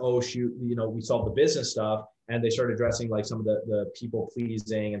 or, oh shoot, we solved the business stuff and they start addressing like some of the people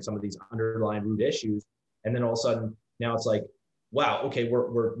pleasing and some of these underlying root issues. And then all of a sudden now it's like, wow, okay,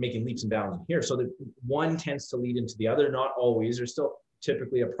 we're making leaps and bounds here. So that one tends to lead into the other, not always. There's still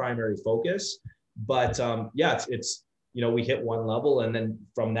typically a primary focus, but it's we hit one level and then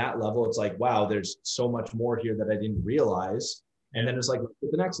from that level, it's like, wow, there's so much more here that I didn't realize. And then it's like,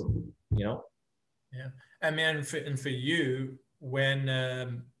 the next level, Yeah. And man, for you, when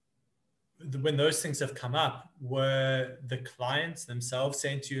those things have come up, were the clients themselves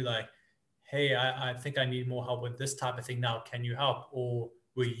saying to you like, hey, I think I need more help with this type of thing now, can you help? Or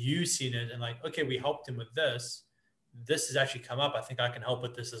were you seeing it and like, okay, we helped him with this has actually come up, I think I can help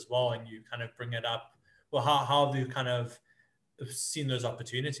with this as well, and you kind of bring it up? Well, how have you kind of seen those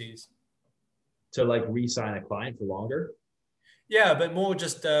opportunities to like re-sign a client for longer? Yeah, but more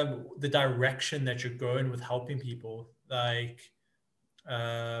just the direction that you're going with helping people. Like,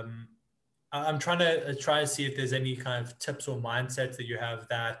 I'm trying to see if there's any kind of tips or mindsets that you have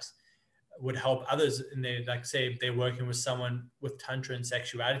that would help others. And they like, say if they're working with someone with tantra and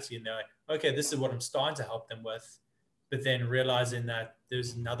sexuality, and they're like, okay, this is what I'm starting to help them with, but then realizing that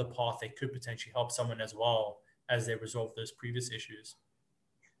there's another path that could potentially help someone as well as they resolve those previous issues.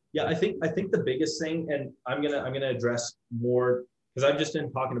 Yeah, I think the biggest thing, and I'm gonna address more because I've just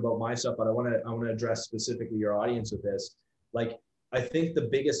been talking about my stuff, but I want to address specifically your audience with this. Like, I think the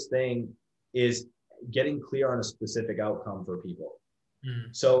biggest thing is getting clear on a specific outcome for people.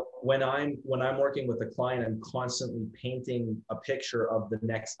 So when I'm working with a client, I'm constantly painting a picture of the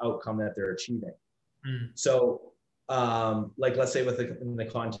next outcome that they're achieving. So like, let's say in the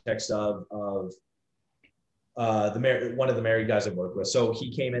context of one of the married guys I've worked with. So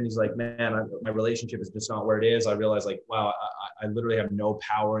he came in, he's like, man, my relationship is just not where it is. I realized, like, wow, I literally have no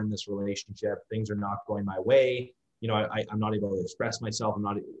power in this relationship. Things are not going my way. You know, I'm not able to express myself.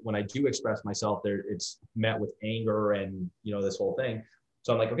 When I do express myself there, it's met with anger and, you know, this whole thing.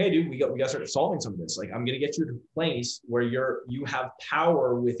 So I'm like, okay, dude, we got to start solving some of this. Like, I'm going to get you to a place where you have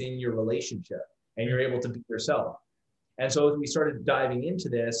power within your relationship and you're able to be yourself. And so as we started diving into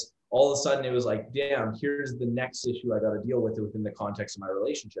this, all of a sudden it was like, damn, here's the next issue I got to deal with within the context of my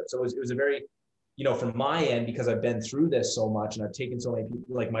relationship. So it was a very, you know, from my end, because I've been through this so much and I've taken so many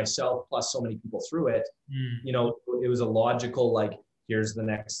people like myself, plus so many people through it, you know, it was a logical, like, here's the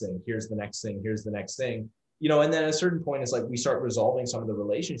next thing, here's the next thing, here's the next thing, you know, and then at a certain point, it's like, we start resolving some of the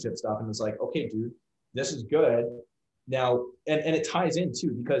relationship stuff. And it's like, okay, dude, this is good. Now, and it ties in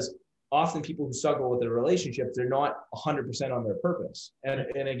too, because often people who struggle with their relationships, they're not 100% on their purpose. And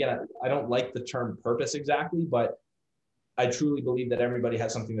again, I don't like the term purpose exactly, but I truly believe that everybody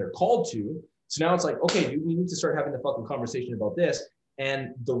has something they're called to. So now it's like, okay, dude, we need to start having the fucking conversation about this.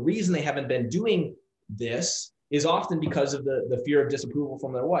 And the reason they haven't been doing this is often because of the fear of disapproval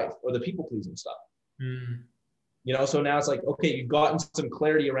from their wife or the people pleasing stuff. You know, so now it's like, okay, you've gotten some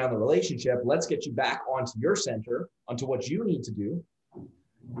clarity around the relationship. Let's get you back onto your center, onto what you need to do.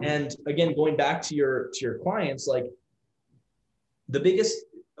 And again, going back to your clients, like,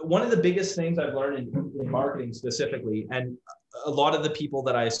 one of the biggest things I've learned in marketing specifically, and a lot of the people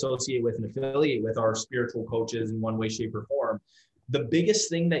that I associate with and affiliate with are spiritual coaches in one way, shape, or form. The biggest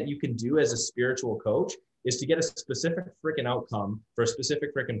thing that you can do as a spiritual coach is to get a specific freaking outcome for a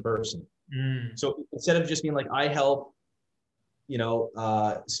specific freaking person. So instead of just being like, I help, you know,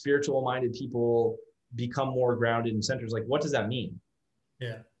 spiritual minded people become more grounded in centers, like, what does that mean?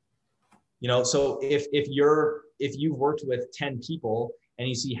 Yeah. You know, so if you've worked with 10 people and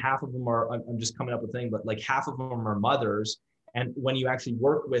you see half of them are, I'm just coming up with a thing, but like half of them are mothers. And when you actually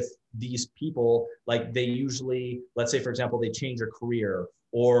work with these people, like, they usually, let's say, for example, they change their career,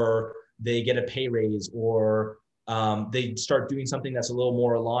 or they get a pay raise, or they start doing something that's a little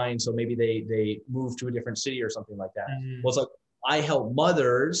more aligned. So maybe they move to a different city or something like that. Well, it's like, I help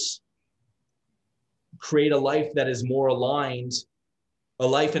mothers create a life that is more aligned, a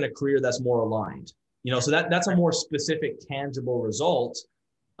life and a career that's more aligned. You know, so that's a more specific, tangible result.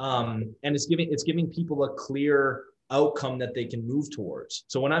 And it's giving people a clear outcome that they can move towards.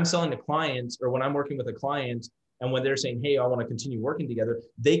 So when I'm selling to clients, or when I'm working with a client, and when they're saying, hey, I want to continue working together,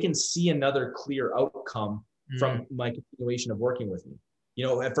 they can see another clear outcome from my continuation of working with me. You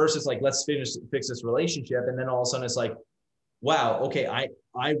know, at first it's like, let's fix this relationship. And then all of a sudden it's like, wow, okay,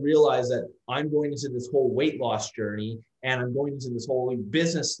 I realize that I'm going into this whole weight loss journey, and I'm going into this whole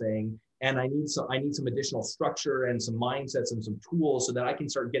business thing, and I need some additional structure and some mindsets and some tools so that I can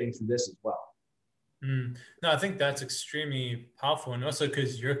start getting through this as well. No, I think that's extremely powerful. And also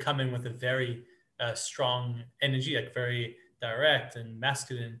because you're coming with a very strong energy, like very direct and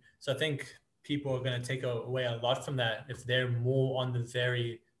masculine. So I think people are going to take away a lot from that if they're more on the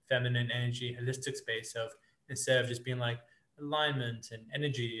very feminine energy, holistic space of, instead of just being like alignment and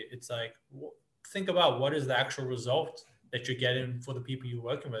energy, it's like, think about what is the actual result that you're getting for the people you're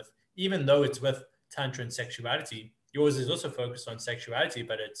working with. Even though it's with tantra and sexuality, yours is also focused on sexuality,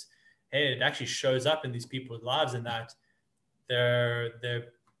 but it's, hey, it actually shows up in these people's lives, and that their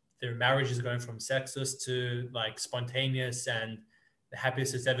marriage is going from sexless to like spontaneous and the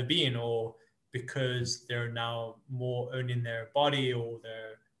happiest it's ever been, or because they're now more owning their body or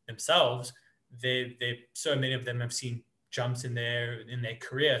themselves, they so many of them have seen jumps in their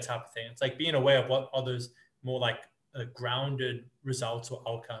career type of thing. It's like being aware of what are those more like grounded results or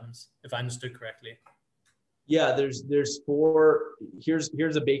outcomes, if I understood correctly. Yeah, there's four. Here's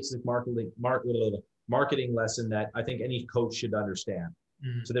a basic marketing lesson that I think any coach should understand.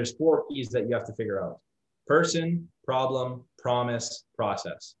 So there's 4 P's that you have to figure out: person, problem, promise,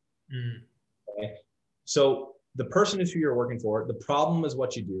 process. Okay. So the person is who you're working for. The problem is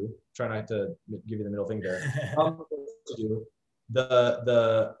what you do. Try not to give you the middle finger there. Problem is what you do.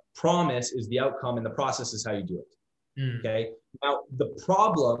 the promise is the outcome, and the process is how you do it. Okay. Now the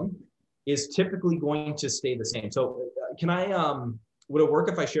problem is typically going to stay the same. So can I, would it work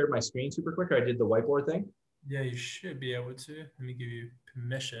if I shared my screen super quick, or I did the whiteboard thing? Yeah, you should be able to. Let me give you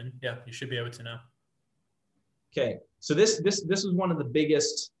permission. Yeah, you should be able to now. Okay. So this is one of the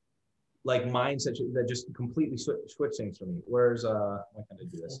biggest like mindsets that just completely switch things for me. Where's, why can't I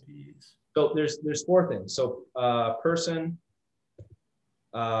do this? So there's 4 things. So person,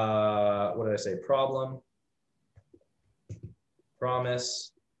 what did I say? Problem,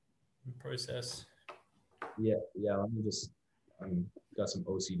 promise, process. Yeah. Let me just, got some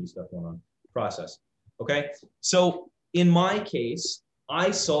OCD stuff going on. Process. Okay. So in my case,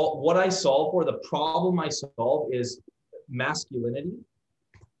 what I solve for, the problem I solve is masculinity.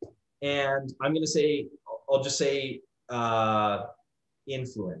 And I'm going to say, I'll just say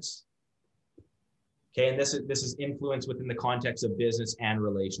influence. Okay. And this is influence within the context of business and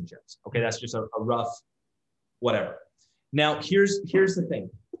relationships. Okay. That's just a rough, whatever. Now here's the thing.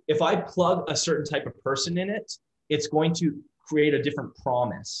 If I plug a certain type of person in it, it's going to create a different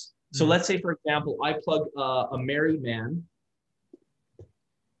promise. So let's say, for example, I plug a married man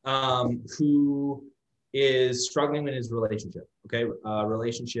who is struggling in his relationship. Okay.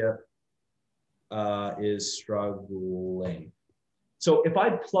 Relationship is struggling. So if I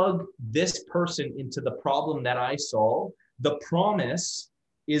plug this person into the problem that I solve, the promise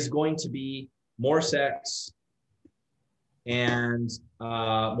is going to be more sex and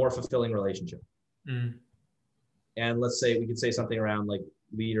more fulfilling relationship. And let's say we could say something around like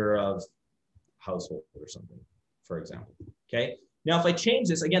leader of household or something, for example. Okay. Now, if I change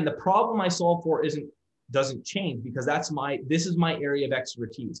this again, the problem I solve for doesn't change, because this is my area of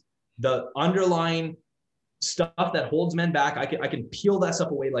expertise. The underlying stuff that holds men back, I can peel that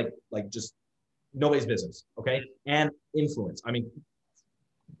stuff away like just nobody's business. Okay. And influence. I mean,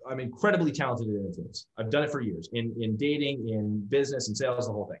 I'm incredibly talented in influence. I've done it for years in dating, in business, and sales,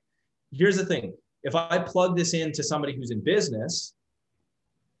 the whole thing. Here's the thing. If I plug this into somebody who's in business,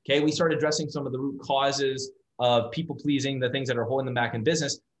 okay, we start addressing some of the root causes of people pleasing, the things that are holding them back in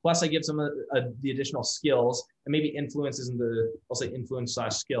business. Plus I give some of the additional skills, and maybe influences in I'll say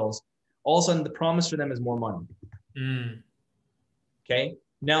influence/skills. All of a sudden the promise for them is more money. Okay.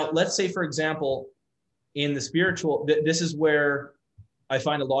 Now let's say, for example, in the spiritual, this is where I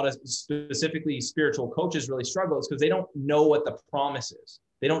find a lot of specifically spiritual coaches really struggle, is because they don't know what the promise is.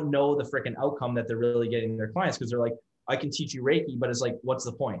 They don't know the freaking outcome that they're really getting their clients, because they're like, I can teach you Reiki, but it's like, what's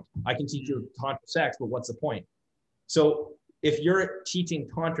the point? I can teach you Tantra sex, but what's the point? So if you're teaching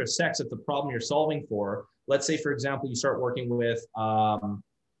Tantra sex, if the problem you're solving for, let's say, for example, you start working with, I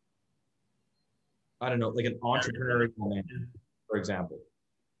don't know, like an entrepreneurial man, for example.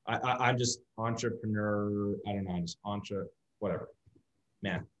 I'm just entrepreneur, I don't know, I'm just whatever,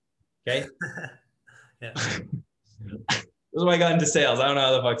 man. Okay. Yeah. This is why I got into sales. I don't know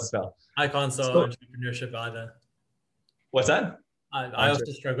how the fuck to spell. I can't spell entrepreneurship either. What's that? I also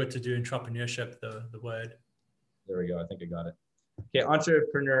struggle to do entrepreneurship, the word. There we go. I think I got it. Okay,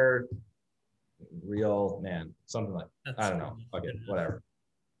 entrepreneur, real man, something like that. I don't know. Okay, whatever.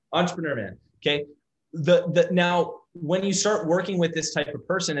 Entrepreneur man. Okay. Now, when you start working with this type of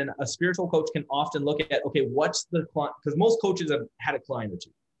person, and a spiritual coach can often look at, okay, what's the client? Because most coaches have had a client or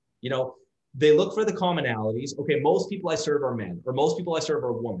two. You know, they look for the commonalities. Okay, most people I serve are men, or most people I serve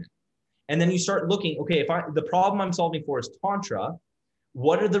are women. And then you start looking, okay, the problem I'm solving for is Tantra,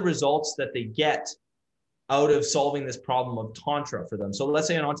 what are the results that they get out of solving this problem of Tantra for them? So let's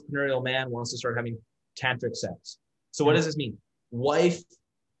say an entrepreneurial man wants to start having tantric sex. So what does this mean? Wife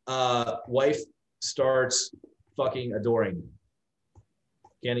starts fucking adoring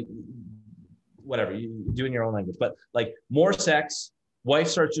you. Whatever, you do in your own language, but like more sex, wife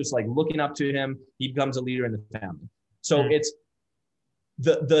starts just like looking up to him. He becomes a leader in the family. So it's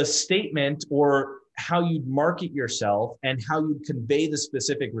the statement, or how you market yourself and how you convey the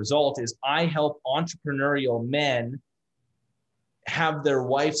specific result is, I help entrepreneurial men have their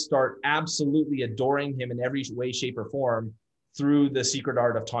wife start absolutely adoring him in every way, shape, or form through the secret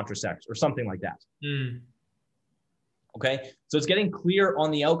art of Tantra sex, or something like that. Okay. So it's getting clear on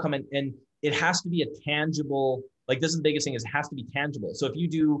the outcome, and it has to be a tangible, like this is the biggest thing, is it has to be tangible. So if you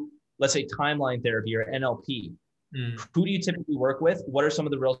do, let's say, timeline therapy or NLP, who do you typically work with? What are some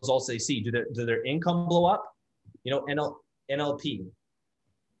of the results they see? Do their income blow up? You know, NLP.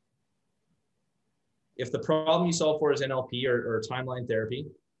 If the problem you solve for is NLP or timeline therapy,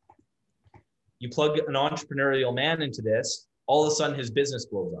 you plug an entrepreneurial man into this, all of a sudden his business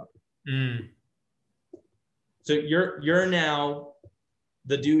blows up. So you're now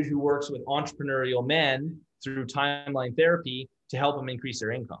the dude who works with entrepreneurial men through timeline therapy to help them increase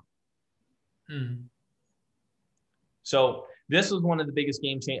their income. Mm. So this was one of the biggest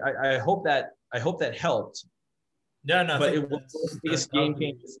game change. I hope that helped. No, I but think it was the biggest game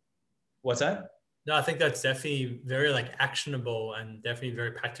changes. What's that? No, I think that's definitely very like actionable and definitely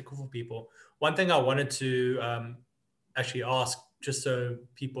very practical for people. One thing I wanted to actually ask, just so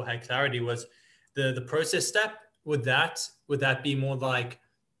people had clarity, was the process step. Would that be more like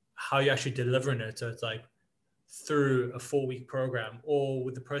how you actually delivering it? So it's like through a 4-week program, or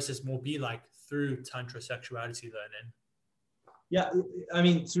would the process more be like through tantra sexuality learning? Yeah, I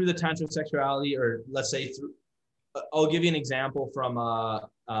mean, through the tantra sexuality, or let's say through. I'll give you an example from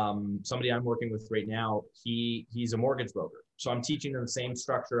somebody I'm working with right now. He's a mortgage broker, so I'm teaching them the same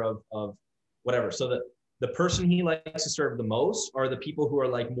structure of whatever. So the person he likes to serve the most are the people who are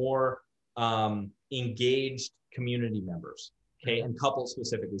like more engaged community members, okay, and couples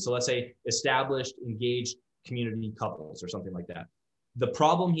specifically. So let's say established, engaged community couples or something like that. The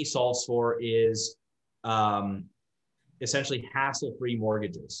problem he solves for is essentially hassle-free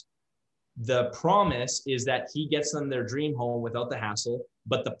mortgages. The promise is that he gets them their dream home without the hassle,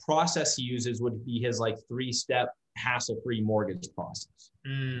 but the process he uses would be his like 3-step hassle-free mortgage process.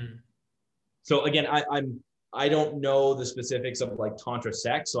 Mm. So again, I don't know the specifics of like tantra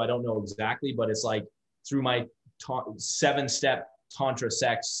sex, so I don't know exactly, but it's like through my 7-step tantra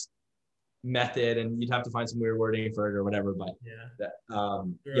sex method, and you'd have to find some weird wording for it or whatever. But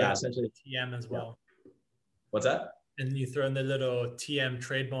essentially TM as well. Yeah. What's that? And you throw in the little TM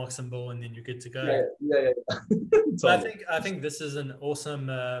trademark symbol, and then you're good to go. Yeah. Totally. But I think this is an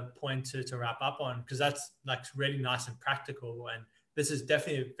awesome point to wrap up on, because that's like really nice and practical. And this is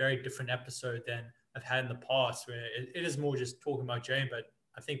definitely a very different episode than I've had in the past, where it is more just talking about Jane. But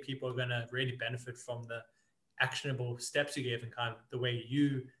I think people are going to really benefit from the actionable steps you gave and kind of the way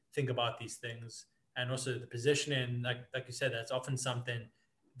you think about these things, and also the positioning. Like you said, that's often something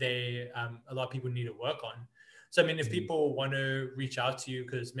a lot of people need to work on. So, I mean, if people want to reach out to you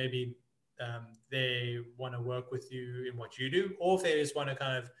because maybe they want to work with you in what you do, or if they just want to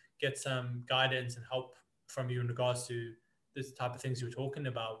kind of get some guidance and help from you in regards to this type of things you were talking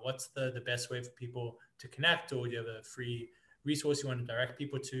about, what's the best way for people to connect? Or do you have a free resource you want to direct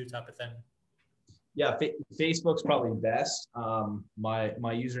people to, type of thing? Yeah, Facebook's probably best. My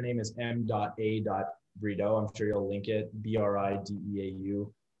username is m.a.brito. I'm sure you'll link it,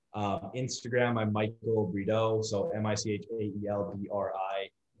 BRIDEAU. Instagram, I'm Michael Brito, so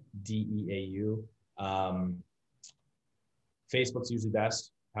MICHAELBRIDEAU. Facebook's usually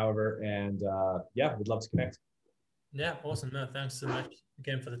best, however, and we'd love to connect. Yeah, awesome. No, thanks so much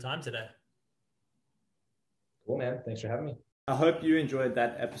again for the time today. Cool, man. Thanks for having me. I hope you enjoyed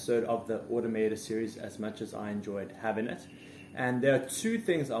that episode of the Automator series as much as I enjoyed having it. And there are 2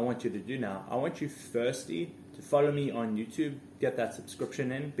 things I want you to do now. I want you firstly to follow me on YouTube, get that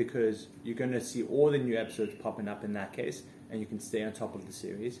subscription in, because you're going to see all the new episodes popping up in that case, and you can stay on top of the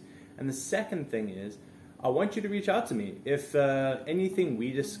series. And the second thing is, I want you to reach out to me. If anything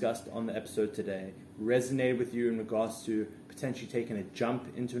we discussed on the episode today resonated with you in regards to potentially taking a jump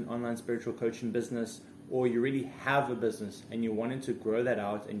into an online spiritual coaching business, or you really have a business and you're wanting to grow that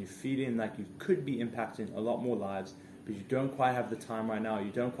out and you're feeling like you could be impacting a lot more lives, but you don't quite have the time right now,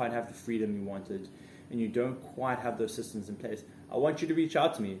 you don't quite have the freedom you wanted, and you don't quite have those systems in place, I want you to reach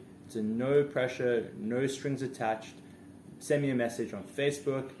out to me. It's a no pressure, no strings attached. Send me a message on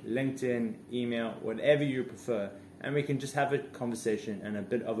Facebook, LinkedIn, email, whatever you prefer, and we can just have a conversation and a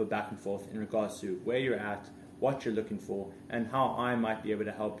bit of a back and forth in regards to where you're at, what you're looking for, and how I might be able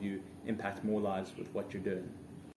to help you impact more lives with what you're doing.